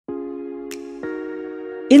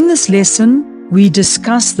In this lesson, we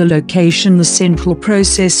discuss the location of the Central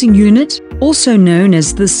Processing Unit, also known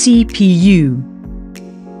as the CPU.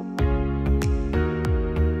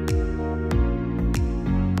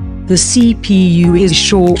 The CPU is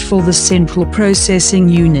short for the Central Processing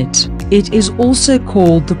Unit. It is also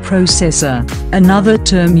called the processor. Another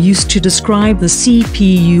term used to describe the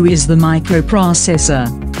CPU is the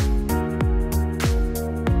microprocessor.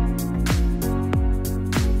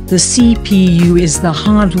 The CPU is the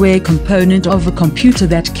hardware component of a computer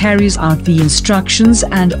that carries out the instructions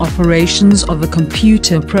and operations of a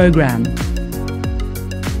computer program.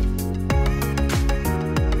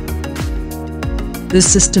 The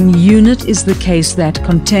system unit is the case that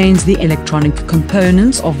contains the electronic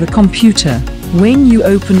components of the computer. When you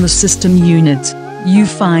open the system unit, you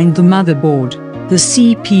find the motherboard. The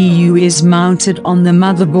CPU is mounted on the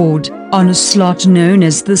motherboard, on a slot known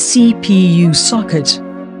as the CPU socket.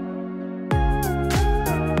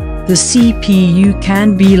 The CPU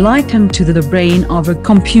can be likened to the brain of a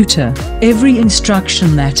computer. Every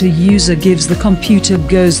instruction that a user gives the computer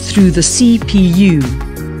goes through the CPU.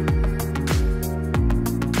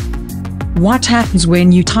 What happens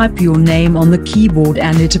when you type your name on the keyboard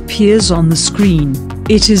and it appears on the screen?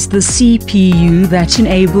 It is the CPU that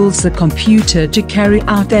enables the computer to carry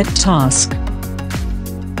out that task.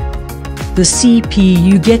 The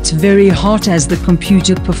CPU gets very hot as the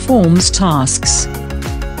computer performs tasks.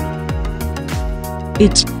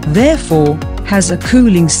 It, therefore, has a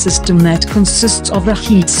cooling system that consists of a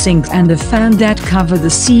heat sink and a fan that cover the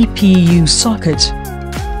CPU socket.